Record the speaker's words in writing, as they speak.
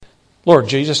Lord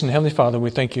Jesus and Heavenly Father, we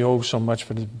thank you oh so much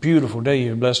for this beautiful day you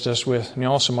have blessed us with and the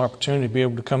awesome opportunity to be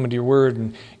able to come into your word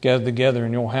and gather together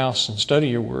in your house and study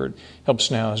your word. Help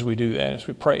us now as we do that, as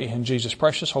we pray in Jesus'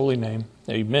 precious holy name.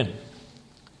 Amen.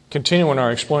 Continuing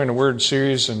our Exploring the Word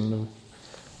series in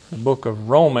the book of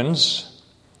Romans,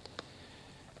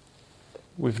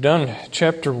 we've done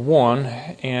chapter 1,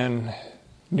 and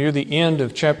near the end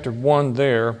of chapter 1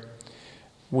 there,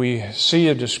 we see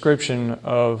a description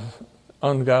of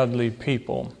ungodly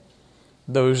people,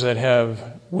 those that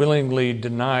have willingly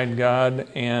denied God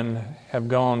and have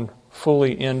gone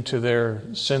fully into their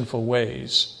sinful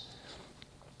ways.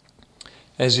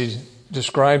 As he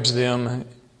describes them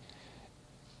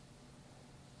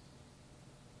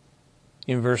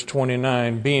in verse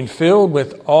 29, being filled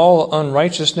with all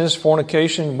unrighteousness,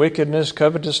 fornication, wickedness,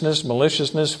 covetousness,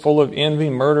 maliciousness, full of envy,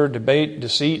 murder, debate,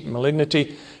 deceit,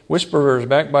 malignity, whisperers,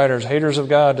 backbiters, haters of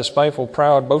God, despiteful,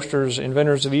 proud, boasters,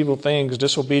 inventors of evil things,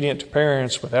 disobedient to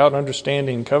parents, without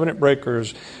understanding, covenant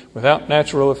breakers, without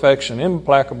natural affection,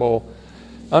 implacable,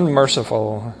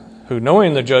 unmerciful, who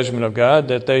knowing the judgment of God,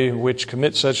 that they which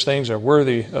commit such things are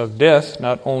worthy of death,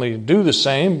 not only do the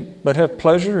same, but have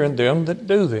pleasure in them that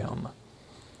do them.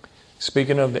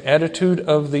 Speaking of the attitude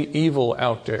of the evil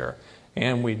out there.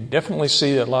 And we definitely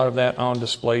see a lot of that on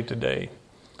display today.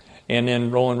 And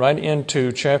then rolling right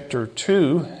into chapter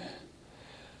 2,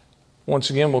 once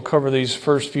again we'll cover these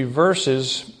first few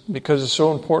verses because it's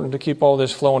so important to keep all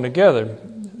this flowing together.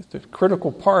 The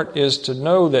critical part is to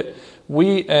know that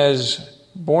we as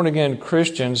born-again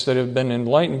Christians that have been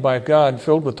enlightened by God,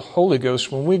 filled with the Holy Ghost,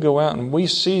 when we go out and we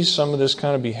see some of this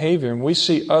kind of behavior and we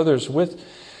see others with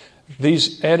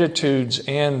these attitudes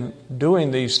and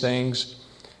doing these things,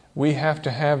 we have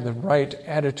to have the right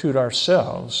attitude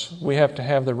ourselves. We have to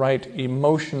have the right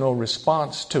emotional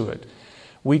response to it.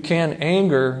 We can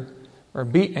anger or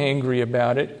be angry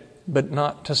about it, but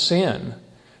not to sin.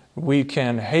 We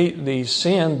can hate the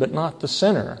sin, but not the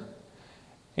sinner.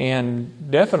 And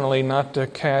definitely not to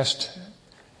cast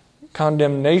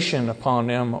condemnation upon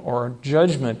them or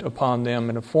judgment upon them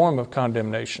in a form of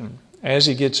condemnation, as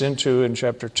he gets into in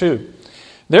chapter 2.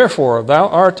 Therefore, thou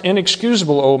art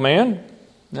inexcusable, O man.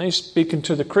 Now he's speaking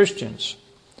to the Christians.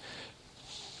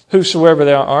 Whosoever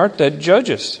thou art that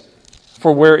judgest,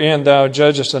 for wherein thou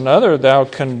judgest another, thou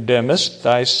condemnest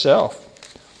thyself.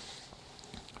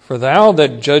 For thou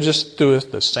that judgest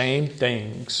doest the same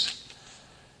things.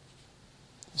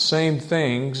 Same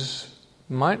things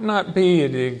might not be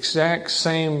the exact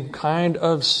same kind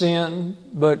of sin,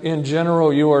 but in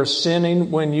general you are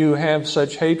sinning when you have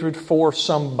such hatred for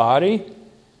somebody,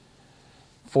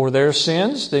 for their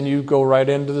sins, then you go right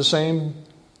into the same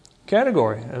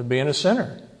category of being a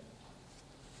sinner.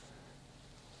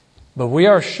 But we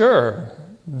are sure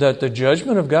that the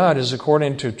judgment of God is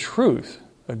according to truth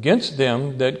against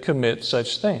them that commit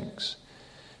such things.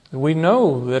 We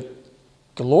know that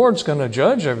the Lord's going to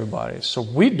judge everybody, so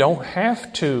we don't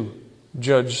have to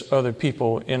judge other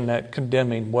people in that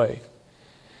condemning way.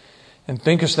 And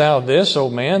thinkest thou this, O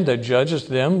man, that judgest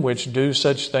them which do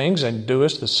such things, and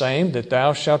doest the same, that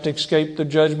thou shalt escape the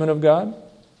judgment of God?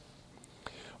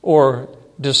 Or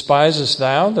despisest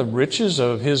thou the riches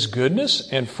of his goodness,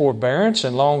 and forbearance,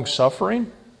 and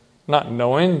long-suffering, not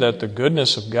knowing that the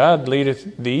goodness of God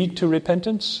leadeth thee to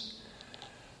repentance?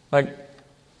 Like,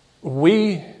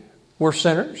 we were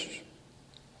sinners.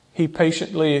 He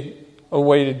patiently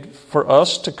awaited for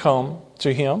us to come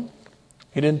to him.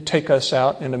 He didn't take us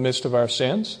out in the midst of our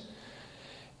sins.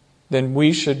 Then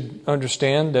we should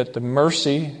understand that the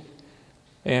mercy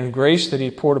and grace that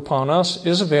he poured upon us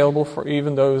is available for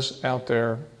even those out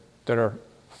there that are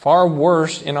far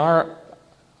worse in our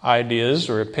ideas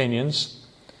or opinions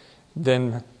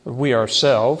than we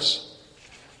ourselves.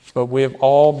 But we have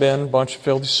all been a bunch of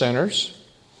filthy sinners.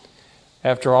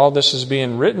 After all, this is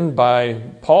being written by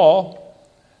Paul,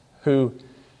 who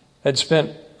had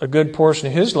spent a good portion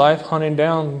of his life hunting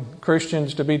down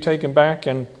Christians to be taken back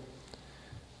and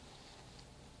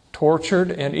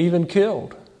tortured and even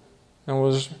killed, and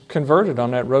was converted on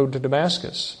that road to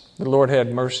Damascus. The Lord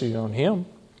had mercy on him.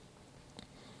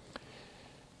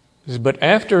 But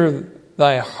after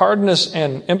thy hardness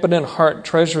and impotent heart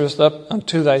treasureth up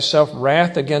unto thyself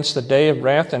wrath against the day of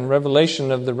wrath and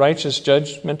revelation of the righteous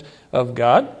judgment of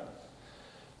God,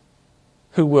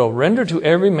 who will render to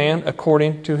every man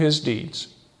according to his deeds.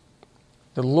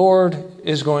 The Lord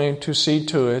is going to see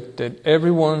to it that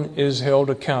everyone is held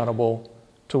accountable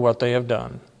to what they have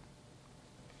done.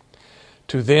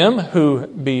 To them who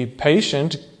be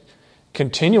patient,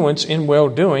 continuance in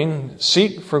well-doing,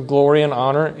 seek for glory and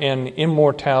honor and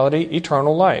immortality,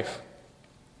 eternal life.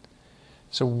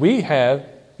 So we have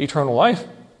eternal life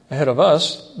ahead of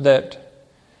us that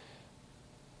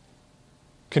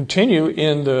continue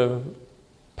in the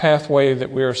pathway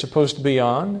that we are supposed to be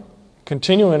on,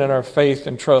 continuing in our faith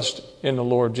and trust in the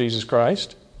Lord Jesus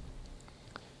Christ.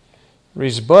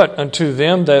 Reads, but unto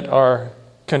them that are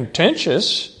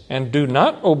contentious and do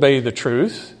not obey the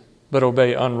truth, but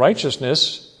obey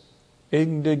unrighteousness,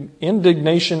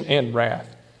 indignation and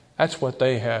wrath. That's what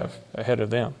they have ahead of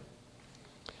them.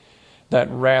 That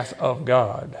wrath of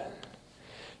God.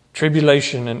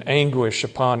 Tribulation and anguish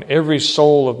upon every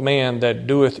soul of man that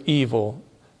doeth evil,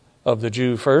 of the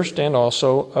Jew first and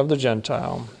also of the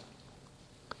Gentile.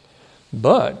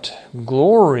 But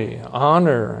glory,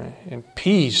 honor, and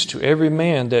peace to every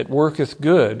man that worketh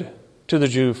good, to the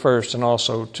Jew first and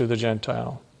also to the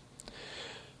Gentile.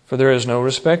 For there is no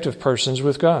respect of persons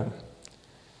with God.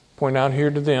 Point out here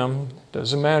to them,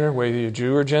 doesn't matter whether you're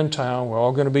Jew or Gentile, we're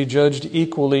all going to be judged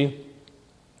equally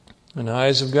in the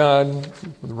eyes of God,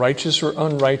 righteous or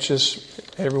unrighteous.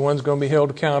 Everyone's going to be held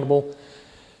accountable.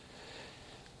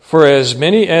 For as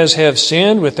many as have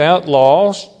sinned without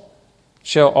law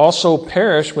shall also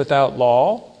perish without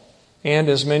law, and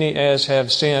as many as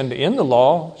have sinned in the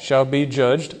law shall be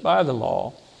judged by the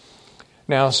law.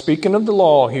 Now, speaking of the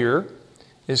law here,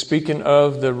 is speaking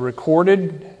of the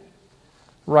recorded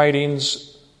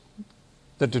writings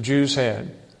that the Jews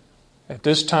had. At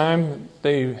this time,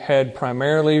 they had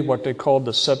primarily what they called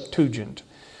the Septuagint,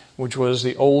 which was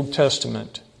the Old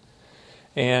Testament.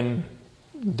 And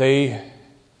they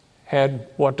had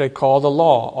what they call the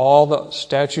law, all the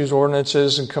statutes,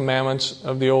 ordinances, and commandments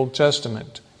of the Old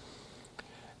Testament.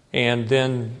 And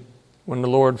then when the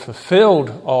Lord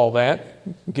fulfilled all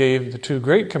that, gave the two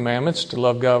great commandments, to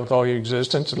love God with all your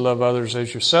existence, to love others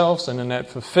as yourselves, and then that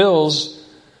fulfills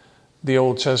the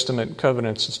Old Testament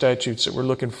covenants and statutes that we're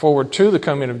looking forward to the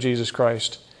coming of Jesus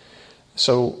Christ.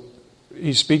 So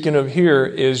he's speaking of here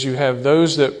is you have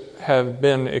those that have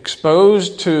been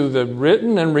exposed to the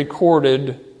written and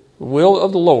recorded will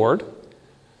of the Lord,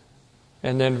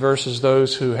 and then versus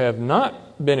those who have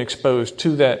not been exposed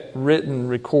to that written,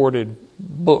 recorded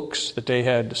books that they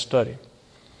had to study.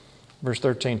 Verse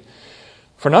 13.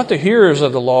 For not the hearers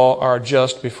of the law are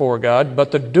just before God,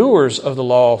 but the doers of the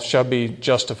law shall be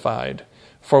justified.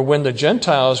 For when the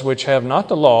Gentiles which have not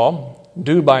the law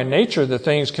do by nature the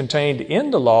things contained in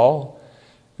the law,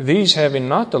 these having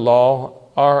not the law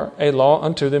are a law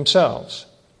unto themselves,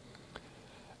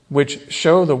 which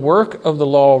show the work of the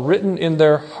law written in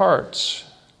their hearts,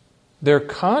 their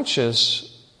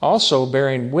conscience also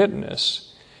bearing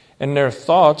witness, and their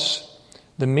thoughts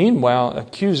the meanwhile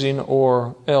accusing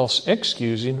or else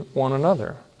excusing one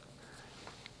another.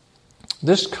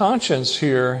 This conscience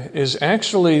here is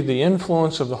actually the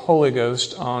influence of the Holy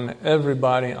Ghost on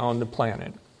everybody on the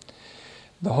planet.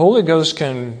 The Holy Ghost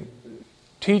can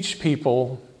teach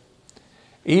people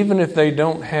even if they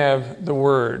don't have the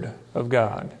Word of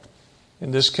God. In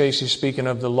this case, he's speaking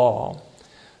of the law.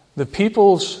 The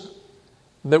peoples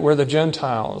that were the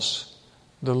Gentiles,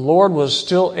 the Lord was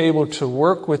still able to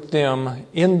work with them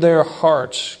in their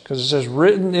hearts, because it says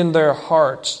written in their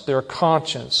hearts, their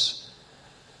conscience,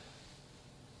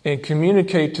 and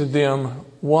communicate to them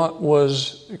what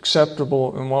was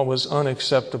acceptable and what was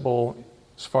unacceptable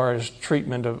as far as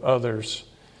treatment of others.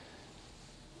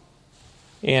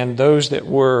 And those that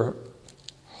were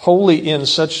holy in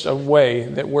such a way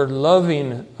that were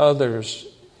loving others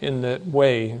in that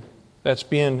way that's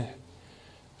being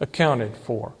accounted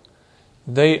for.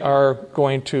 They are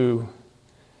going to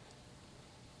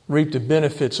reap the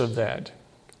benefits of that.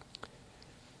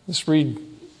 Let's read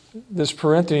this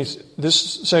parentheses. This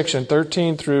section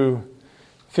 13 through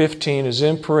 15 is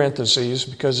in parentheses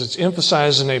because it's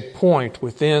emphasizing a point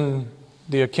within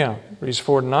the account. It reads,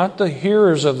 for not the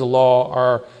hearers of the law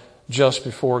are just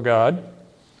before God,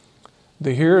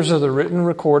 the hearers of the written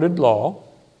recorded law,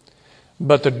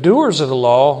 but the doers of the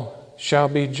law shall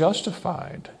be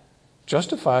justified.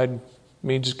 Justified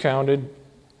means accounted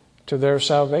to their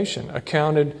salvation,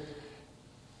 accounted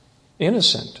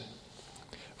innocent.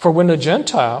 For when the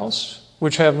Gentiles,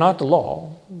 which have not the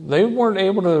law, they weren't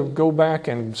able to go back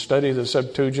and study the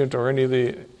Septuagint or any of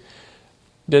the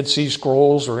Dead Sea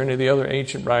Scrolls or any of the other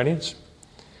ancient writings,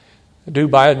 do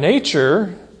by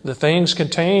nature the things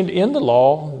contained in the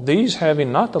law, these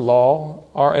having not the law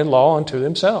are a law unto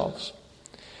themselves,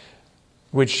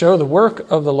 which show the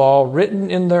work of the law written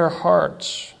in their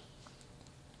hearts,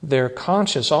 their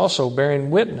conscience also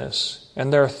bearing witness,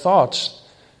 and their thoughts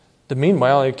the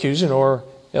meanwhile accusing or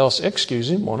else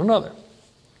excusing one another.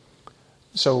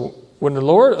 So when the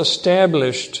Lord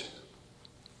established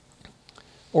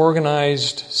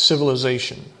organized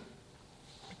civilization,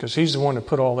 because he's the one that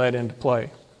put all that into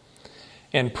play,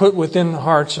 and put within the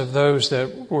hearts of those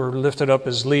that were lifted up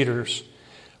as leaders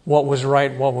what was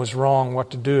right, what was wrong,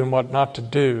 what to do and what not to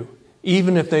do.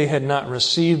 Even if they had not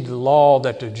received the law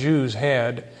that the Jews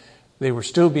had, they were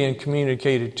still being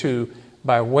communicated to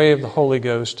by way of the Holy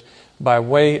Ghost, by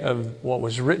way of what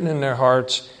was written in their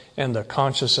hearts and the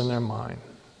conscience in their mind.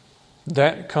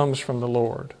 That comes from the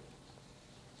Lord.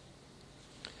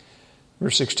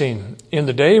 Verse 16, in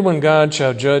the day when God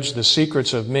shall judge the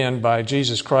secrets of men by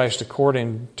Jesus Christ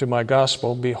according to my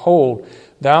gospel, behold,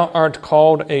 thou art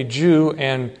called a Jew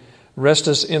and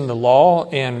restest in the law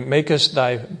and makest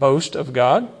thy boast of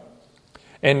God,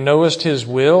 and knowest his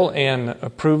will and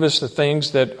approvest the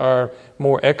things that are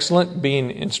more excellent,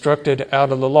 being instructed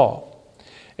out of the law,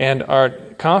 and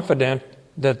art confident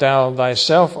that thou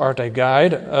thyself art a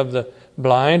guide of the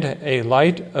blind, a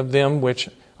light of them which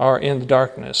are in the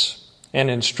darkness, an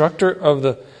instructor of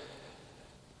the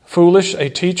foolish, a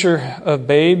teacher of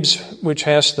babes, which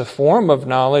hast the form of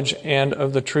knowledge and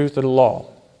of the truth of the law.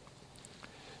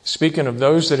 Speaking of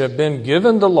those that have been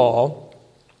given the law,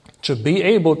 to be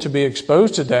able to be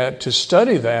exposed to that, to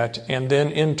study that, and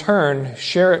then in turn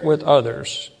share it with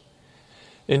others.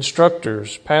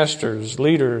 Instructors, pastors,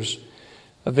 leaders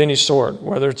of any sort,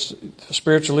 whether it's a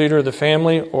spiritual leader of the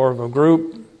family or of a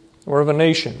group or of a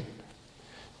nation.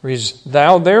 Reads,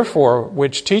 thou therefore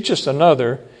which teachest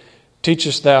another,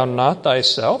 teachest thou not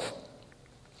thyself?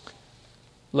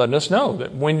 Letting us know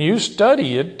that when you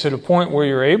study it to the point where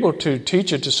you're able to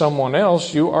teach it to someone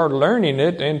else, you are learning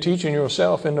it and teaching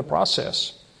yourself in the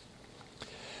process.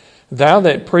 Thou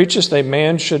that preachest a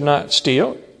man should not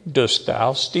steal, dost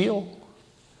thou steal?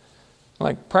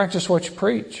 Like, practice what you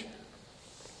preach.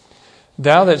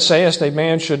 Thou that sayest a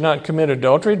man should not commit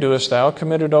adultery, doest thou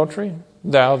commit adultery?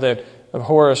 Thou that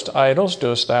abhorrest idols,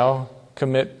 dost thou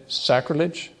commit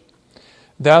sacrilege?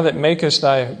 Thou that makest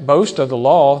thy boast of the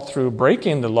law, through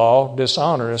breaking the law,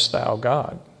 dishonorest thou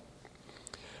God.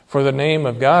 For the name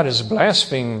of God is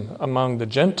blasphemed among the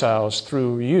Gentiles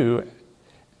through you,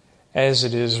 as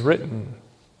it is written.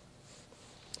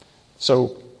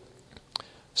 So,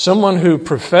 someone who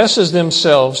professes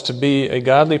themselves to be a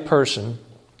godly person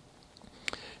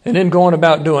and then going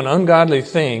about doing ungodly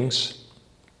things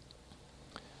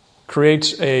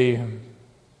creates a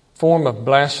form of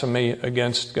blasphemy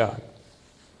against God.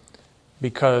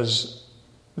 Because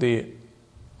the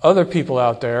other people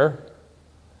out there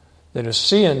that are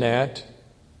seeing that,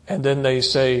 and then they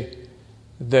say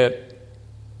that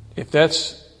if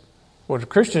that's what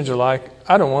Christians are like,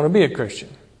 I don't want to be a Christian.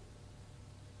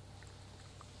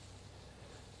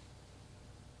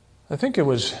 I think it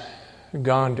was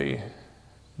Gandhi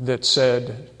that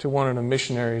said to one of the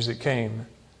missionaries that came,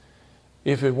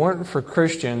 if it weren't for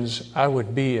Christians, I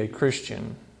would be a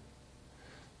Christian.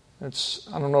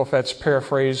 I don't know if that's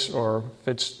paraphrase or if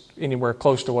it's anywhere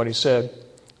close to what he said.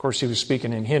 Of course, he was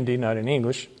speaking in Hindi, not in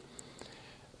English.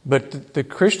 But the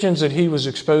Christians that he was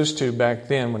exposed to back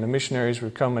then, when the missionaries were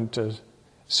coming to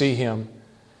see him,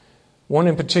 one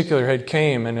in particular had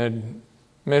came and had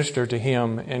ministered to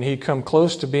him, and he'd come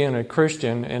close to being a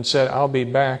Christian and said, I'll be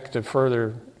back to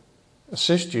further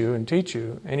assist you and teach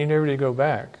you. And he never did go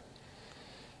back.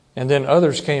 And then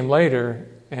others came later,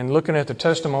 and looking at the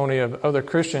testimony of other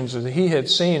Christians that he had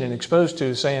seen and exposed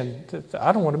to, saying,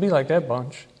 I don't want to be like that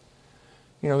bunch.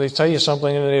 You know, they tell you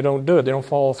something and they don't do it. They don't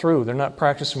follow through. They're not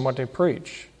practicing what they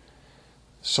preach.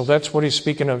 So that's what he's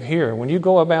speaking of here. When you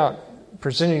go about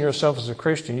presenting yourself as a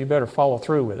Christian, you better follow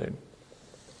through with it.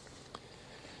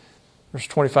 Verse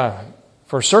 25.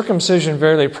 For circumcision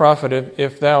verily profiteth,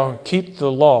 if thou keep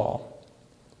the law.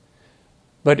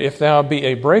 But if thou be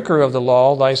a breaker of the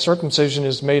law, thy circumcision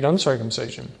is made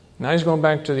uncircumcision. Now he's going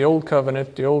back to the Old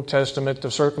Covenant, the Old Testament, the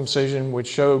circumcision, which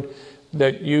showed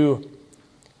that you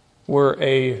were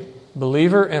a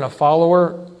believer and a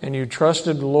follower, and you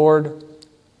trusted the Lord,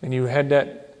 and you had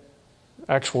that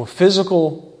actual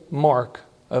physical mark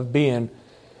of being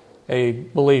a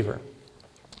believer.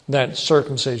 That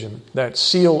circumcision, that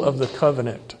seal of the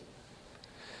covenant.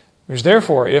 Because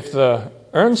therefore, if the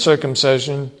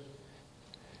uncircumcision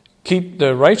keep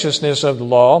the righteousness of the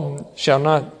law, shall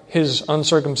not his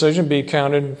uncircumcision be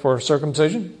counted for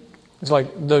circumcision? It's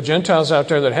like the Gentiles out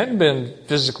there that hadn't been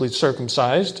physically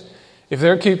circumcised. If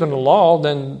they're keeping the law,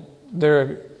 then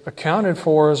they're accounted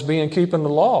for as being keeping the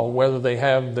law, whether they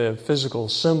have the physical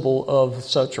symbol of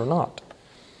such or not.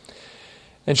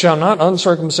 And shall not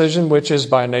uncircumcision, which is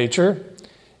by nature,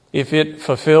 if it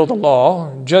fulfill the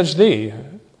law, judge thee,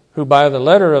 who by the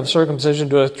letter of circumcision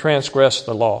doeth transgress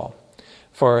the law?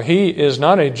 For he is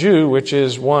not a Jew, which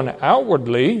is one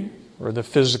outwardly, or the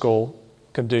physical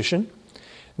condition,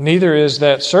 neither is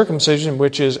that circumcision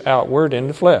which is outward in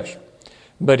the flesh.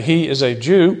 But he is a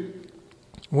Jew,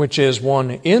 which is one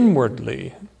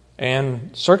inwardly, and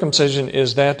circumcision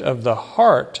is that of the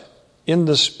heart in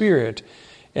the Spirit,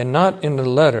 and not in the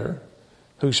letter,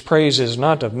 whose praise is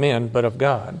not of men, but of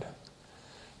God.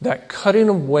 That cutting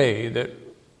away that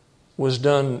was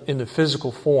done in the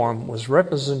physical form was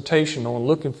representational and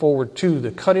looking forward to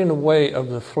the cutting away of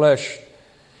the flesh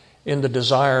in the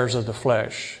desires of the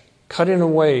flesh. Cutting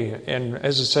away, and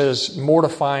as it says,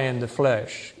 mortifying the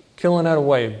flesh. Killing that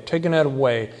away, taking that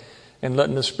away, and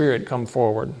letting the Spirit come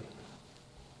forward.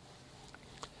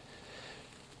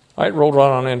 All right, rolled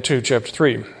right on into chapter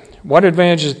 3. What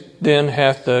advantage then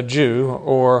hath the Jew,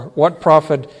 or what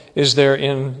profit is there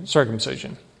in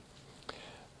circumcision?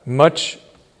 Much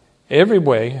every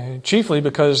way, chiefly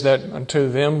because that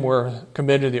unto them were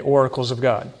committed the oracles of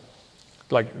God.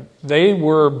 Like they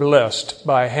were blessed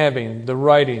by having the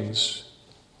writings,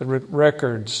 the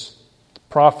records, the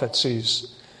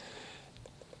prophecies,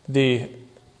 the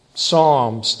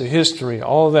Psalms, the history,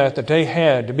 all that they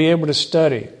had to be able to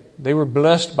study. They were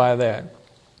blessed by that.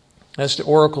 That's the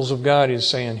oracles of God he's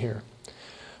saying here.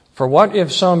 For what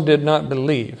if some did not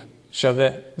believe? Shall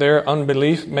their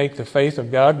unbelief make the faith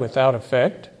of God without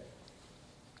effect?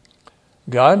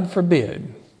 God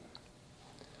forbid.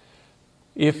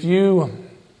 If you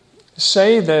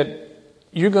say that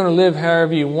you're going to live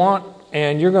however you want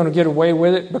and you're going to get away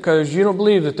with it because you don't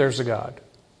believe that there's a God,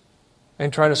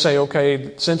 and try to say,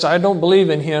 okay, since I don't believe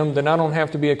in Him, then I don't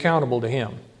have to be accountable to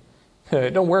Him.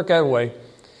 It don't work that way.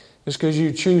 Just because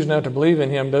you choose not to believe in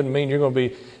Him doesn't mean you're going to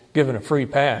be given a free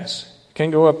pass. You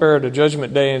can't go up there at the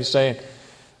judgment day and say,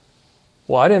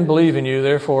 well, I didn't believe in you,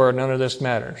 therefore none of this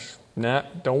matters. Nah,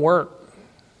 don't work.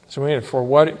 So for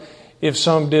what if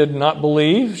some did not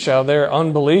believe? Shall their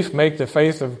unbelief make the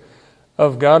faith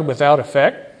of God without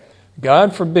effect?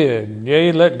 God forbid.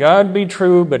 Yea, let God be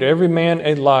true, but every man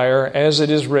a liar, as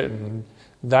it is written,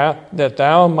 that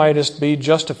thou mightest be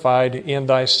justified in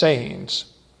thy sayings,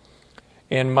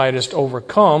 and mightest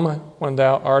overcome when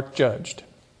thou art judged.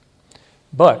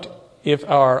 But if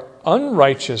our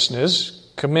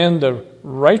unrighteousness commend the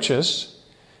righteous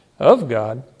of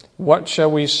God, what shall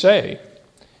we say?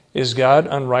 Is God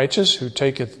unrighteous who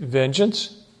taketh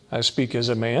vengeance? I speak as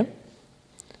a man.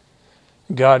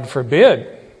 God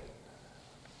forbid.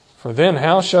 For then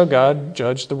how shall God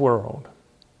judge the world?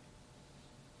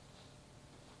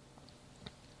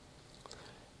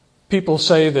 People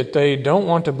say that they don't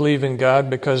want to believe in God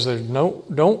because they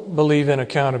don't believe in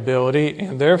accountability,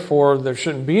 and therefore there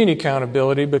shouldn't be any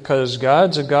accountability because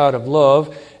God's a God of love,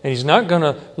 and He's not going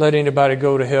to let anybody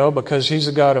go to hell because He's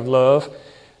a God of love.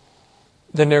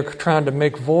 Then they're trying to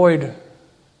make void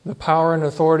the power and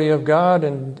authority of God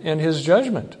and His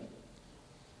judgment.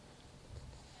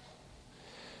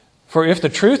 For if the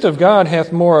truth of God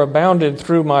hath more abounded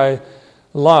through my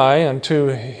lie unto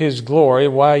His glory,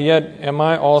 why yet am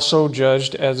I also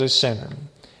judged as a sinner?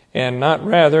 And not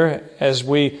rather as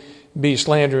we be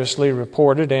slanderously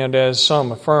reported, and as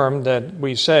some affirm that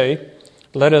we say,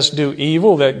 let us do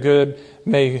evil that good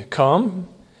may come,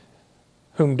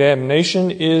 whom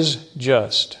damnation is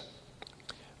just.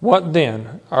 What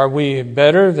then? Are we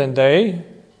better than they?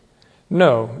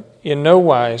 No, in no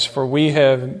wise, for we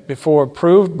have before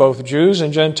proved, both Jews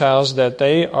and Gentiles, that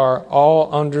they are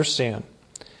all under sin.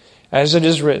 As it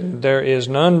is written, there is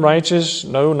none righteous,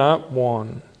 no, not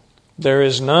one. There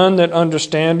is none that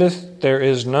understandeth, there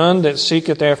is none that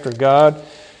seeketh after God.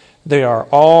 They are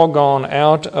all gone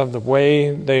out of the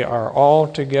way, they are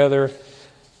altogether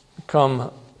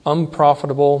become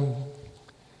unprofitable.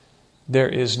 There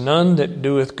is none that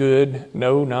doeth good,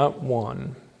 no, not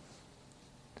one.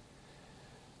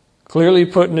 Clearly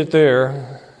putting it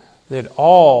there that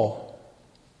all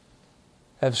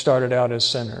have started out as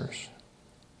sinners.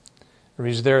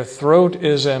 Their throat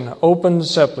is an open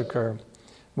sepulchre.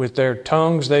 With their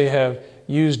tongues they have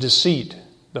used deceit.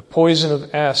 The poison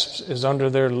of asps is under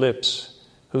their lips,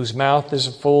 whose mouth is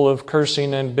full of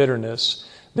cursing and bitterness.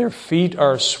 Their feet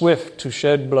are swift to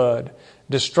shed blood.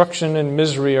 Destruction and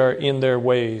misery are in their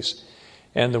ways,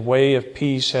 and the way of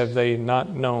peace have they not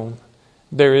known.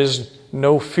 There is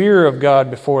no fear of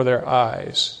God before their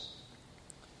eyes.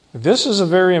 This is a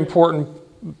very important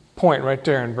point right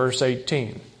there in verse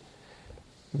 18.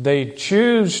 They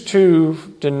choose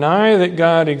to deny that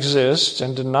God exists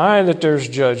and deny that there's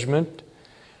judgment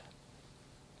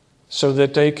so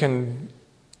that they can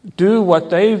do what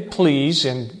they please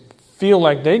and feel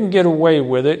like they can get away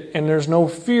with it, and there's no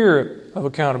fear of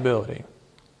accountability.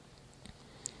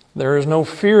 There is no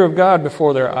fear of God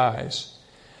before their eyes.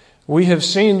 We have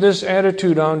seen this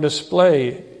attitude on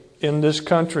display in this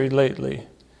country lately,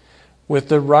 with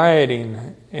the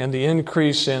rioting and the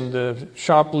increase in the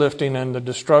shoplifting and the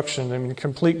destruction, I mean,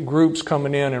 complete groups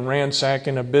coming in and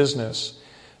ransacking a business.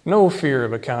 No fear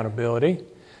of accountability.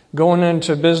 Going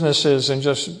into businesses and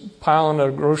just piling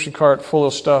a grocery cart full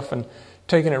of stuff and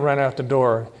taking it right out the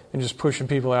door and just pushing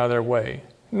people out of their way.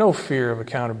 No fear of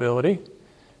accountability,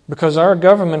 because our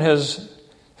government has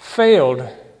failed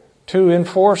to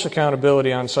enforce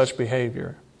accountability on such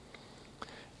behavior.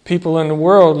 People in the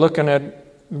world looking at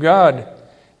God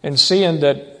and seeing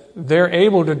that they're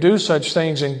able to do such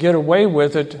things and get away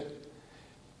with it,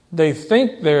 they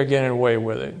think they're getting away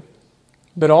with it.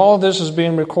 But all this is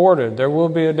being recorded. There will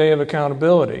be a day of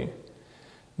accountability.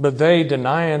 But they,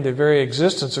 denying the very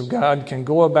existence of God, can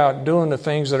go about doing the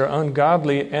things that are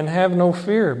ungodly and have no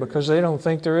fear because they don't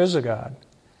think there is a God.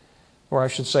 Or I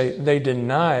should say, they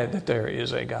deny that there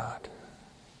is a God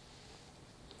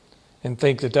and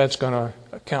think that that's going to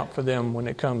account for them when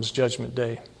it comes Judgment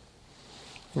Day.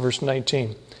 Verse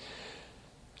 19.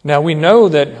 Now we know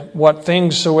that what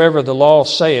things soever the law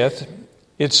saith,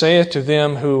 it saith to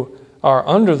them who are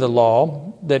under the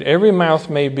law, that every mouth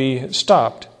may be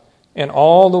stopped, and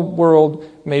all the world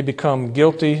may become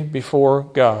guilty before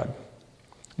God.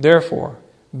 Therefore,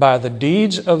 by the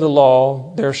deeds of the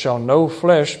law there shall no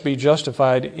flesh be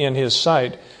justified in his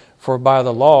sight, for by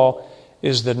the law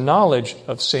is the knowledge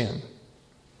of sin.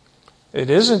 It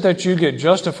isn't that you get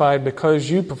justified because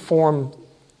you perform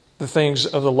the things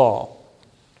of the law.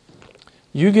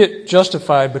 You get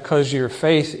justified because of your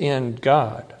faith in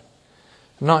God,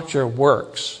 not your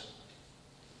works.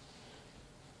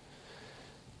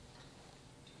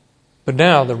 But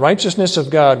now the righteousness of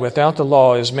God without the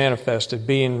law is manifested,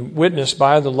 being witnessed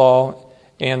by the law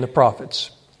and the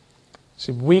prophets.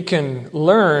 See, we can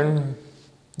learn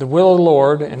the will of the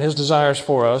Lord and His desires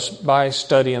for us by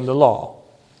studying the law.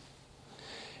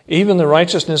 Even the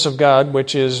righteousness of God,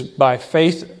 which is by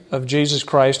faith of Jesus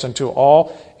Christ unto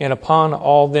all and upon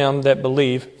all them that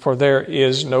believe, for there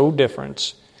is no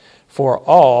difference. For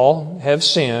all have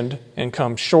sinned and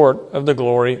come short of the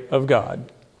glory of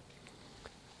God.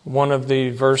 One of the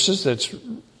verses that's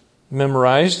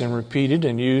memorized and repeated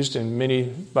and used in many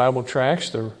Bible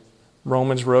tracts, the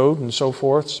Romans Road and so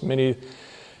forth. Many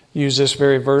use this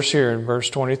very verse here in verse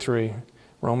 23.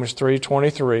 Romans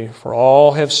 3:23. For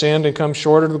all have sinned and come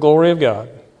short of the glory of God.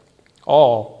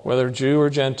 All, whether Jew or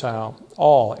Gentile.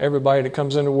 All, everybody that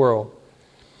comes in the world.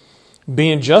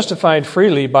 Being justified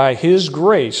freely by His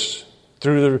grace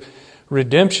through the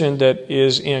redemption that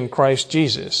is in Christ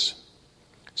Jesus.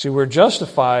 See, we're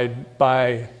justified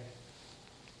by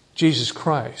Jesus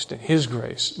Christ and His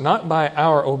grace, not by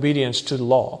our obedience to the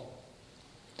law.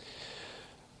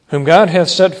 Whom God hath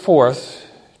set forth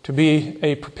to be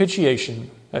a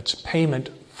propitiation, that's payment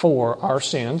for our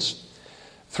sins,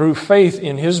 through faith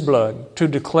in His blood, to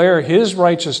declare His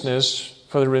righteousness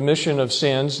for the remission of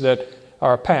sins that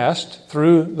are past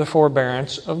through the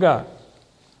forbearance of God.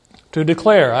 To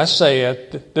declare, I say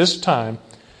at this time,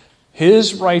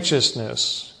 His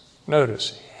righteousness.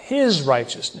 Notice, His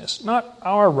righteousness, not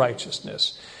our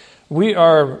righteousness. We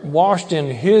are washed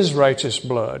in His righteous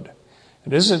blood.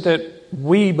 It isn't that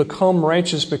we become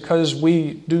righteous because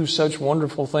we do such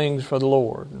wonderful things for the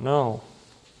Lord. No.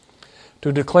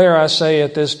 To declare, I say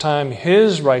at this time,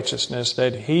 His righteousness,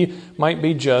 that He might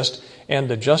be just and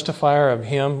the justifier of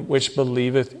him which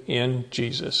believeth in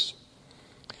Jesus.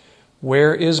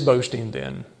 Where is boasting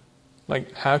then?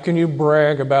 Like, how can you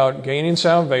brag about gaining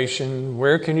salvation?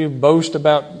 Where can you boast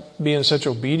about being such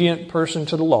an obedient person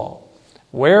to the law?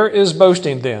 Where is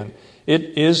boasting then?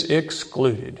 It is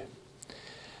excluded.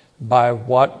 By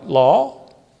what law?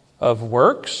 Of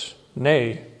works?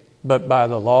 Nay, but by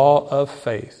the law of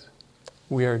faith.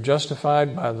 We are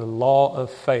justified by the law of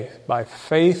faith, by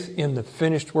faith in the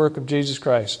finished work of Jesus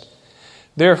Christ.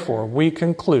 Therefore, we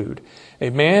conclude, a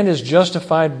man is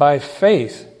justified by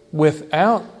faith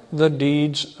without the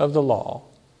deeds of the law.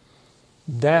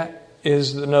 That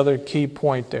is another key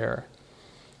point there.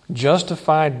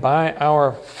 Justified by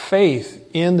our faith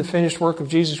in the finished work of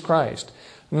Jesus Christ,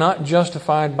 not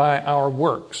justified by our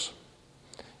works.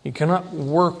 You cannot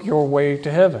work your way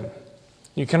to heaven.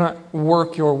 You cannot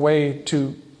work your way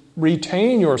to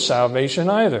retain your salvation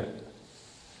either,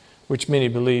 which many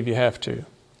believe you have to.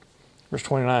 Verse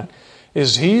 29.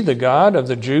 Is He the God of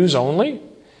the Jews only?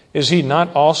 Is He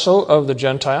not also of the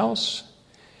Gentiles?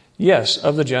 Yes,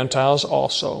 of the Gentiles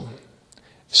also.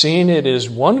 Seeing it is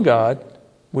one God,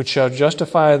 which shall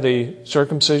justify the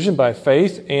circumcision by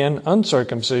faith and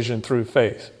uncircumcision through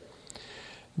faith.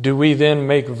 Do we then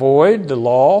make void the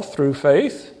law through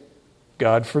faith?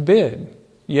 God forbid.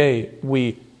 Yea,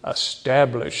 we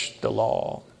establish the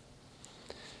law.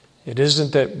 It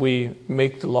isn't that we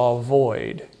make the law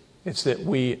void. It's that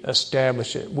we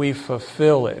establish it. We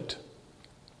fulfill it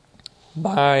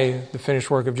by the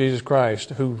finished work of Jesus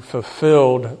Christ, who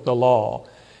fulfilled the law.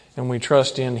 And we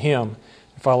trust in Him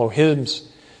and follow His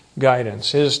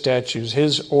guidance, His statutes,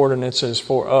 His ordinances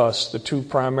for us, the two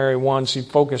primary ones He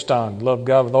focused on. Love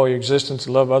God with all your existence,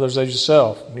 love others as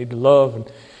yourself. We need to love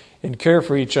and care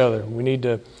for each other. We need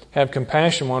to have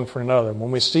compassion one for another.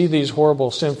 When we see these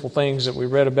horrible, sinful things that we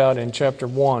read about in chapter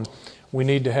 1, we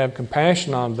need to have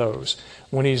compassion on those.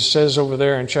 When He says over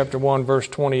there in chapter 1, verse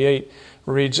 28,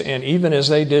 reads, "And even as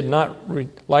they did not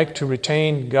like to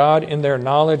retain God in their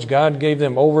knowledge, God gave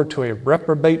them over to a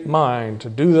reprobate mind to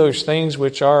do those things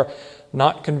which are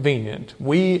not convenient."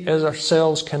 We as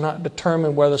ourselves cannot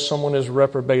determine whether someone is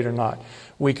reprobate or not.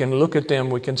 We can look at them,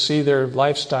 we can see their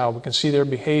lifestyle, we can see their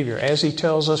behavior, as He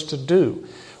tells us to do.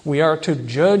 We are to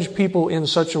judge people in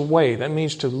such a way. That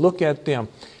means to look at them.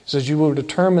 It says you will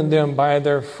determine them by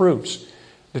their fruits.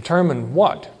 Determine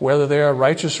what? Whether they are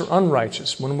righteous or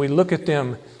unrighteous. When we look at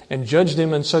them and judge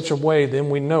them in such a way, then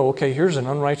we know, okay, here's an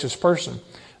unrighteous person.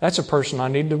 That's a person I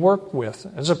need to work with.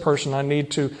 That's a person I need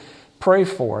to pray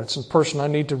for. It's a person I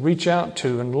need to reach out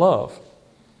to and love.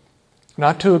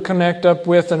 Not to connect up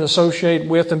with and associate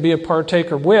with and be a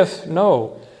partaker with,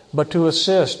 no, but to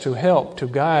assist, to help, to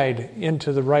guide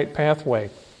into the right pathway.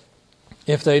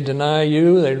 If they deny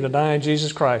you, they deny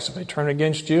Jesus Christ. If they turn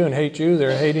against you and hate you,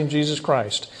 they're hating Jesus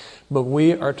Christ. But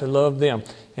we are to love them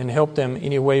and help them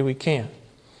any way we can.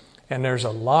 And there's a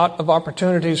lot of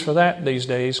opportunities for that these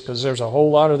days, because there's a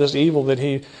whole lot of this evil that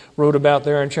he wrote about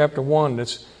there in chapter 1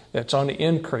 that's on the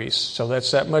increase. So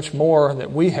that's that much more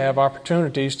that we have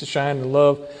opportunities to shine the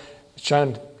love, to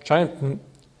shine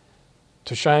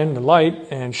the light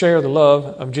and share the love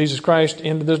of Jesus Christ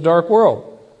into this dark world.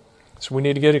 So we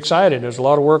need to get excited. There's a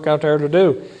lot of work out there to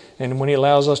do. And when He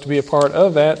allows us to be a part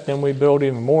of that, then we build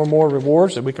even more and more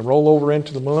rewards that we can roll over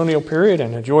into the millennial period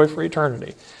and enjoy for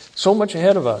eternity. So much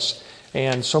ahead of us,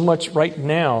 and so much right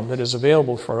now that is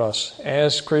available for us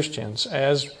as Christians,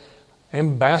 as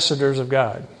ambassadors of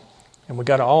God. And we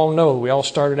got to all know we all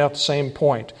started out the same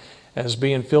point as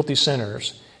being filthy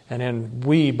sinners. And then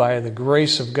we, by the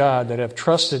grace of God that have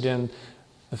trusted in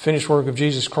the finished work of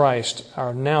Jesus Christ,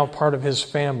 are now part of His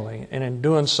family. And in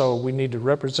doing so, we need to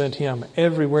represent Him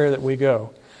everywhere that we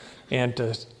go. And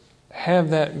to have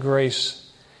that grace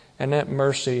and that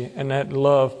mercy and that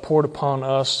love poured upon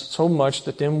us so much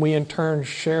that then we in turn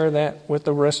share that with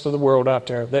the rest of the world out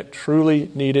there that truly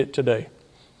need it today.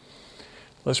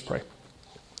 Let's pray.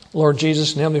 Lord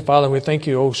Jesus and Heavenly Father, we thank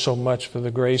You oh so much for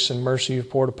the grace and mercy You've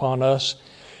poured upon us.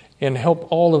 And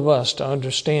help all of us to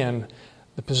understand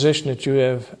the position that You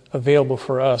have available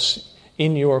for us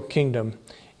in Your kingdom,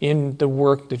 in the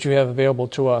work that You have available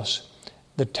to us,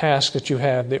 the task that You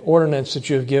have, the ordinance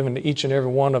that You have given to each and every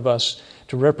one of us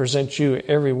to represent You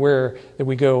everywhere that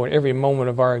we go, in every moment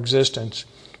of our existence.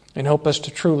 And help us to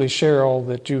truly share all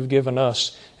that You've given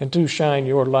us and to shine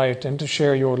Your light and to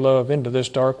share Your love into this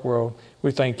dark world.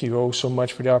 We thank You oh so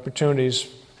much for the opportunities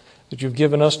that You've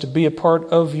given us to be a part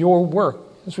of Your work.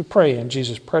 As we pray in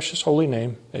Jesus' precious holy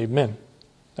name, amen.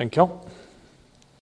 Thank you all.